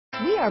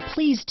We are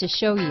pleased to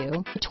show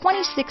you the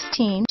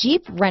 2016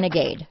 Jeep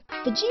Renegade.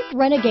 The Jeep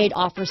Renegade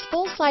offers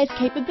full-size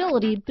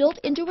capability built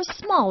into a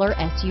smaller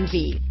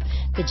SUV.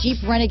 The Jeep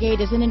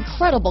Renegade is an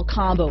incredible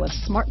combo of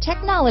smart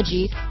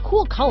technology,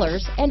 cool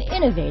colors, and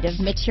innovative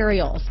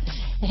materials.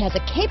 It has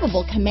a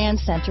capable command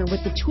center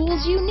with the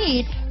tools you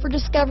need for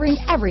discovering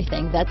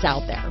everything that's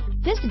out there.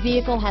 This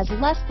vehicle has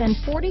less than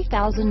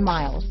 40,000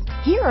 miles.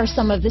 Here are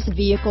some of this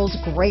vehicle's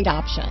great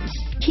options: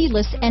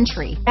 keyless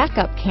entry,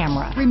 backup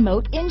camera,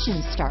 remote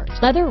engine start,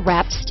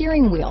 leather-wrapped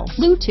steering wheel,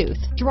 Bluetooth,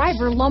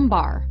 driver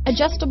lumbar,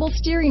 adjustable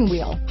steering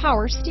wheel,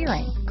 power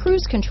steering,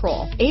 cruise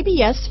control,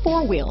 ABS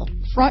 4-wheel,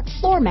 front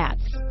floor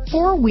mats,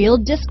 4-wheel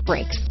disc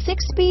brakes,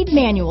 6-speed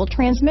manual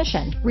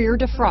transmission, rear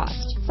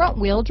defrost,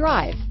 front-wheel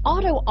drive,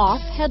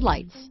 auto-off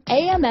headlights,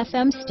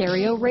 AM/FM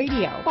stereo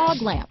radio,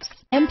 fog lamps,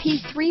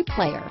 MP3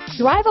 player.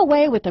 Drive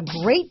away with a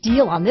great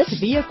deal on this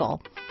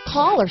vehicle.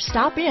 Call or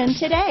stop in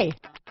today.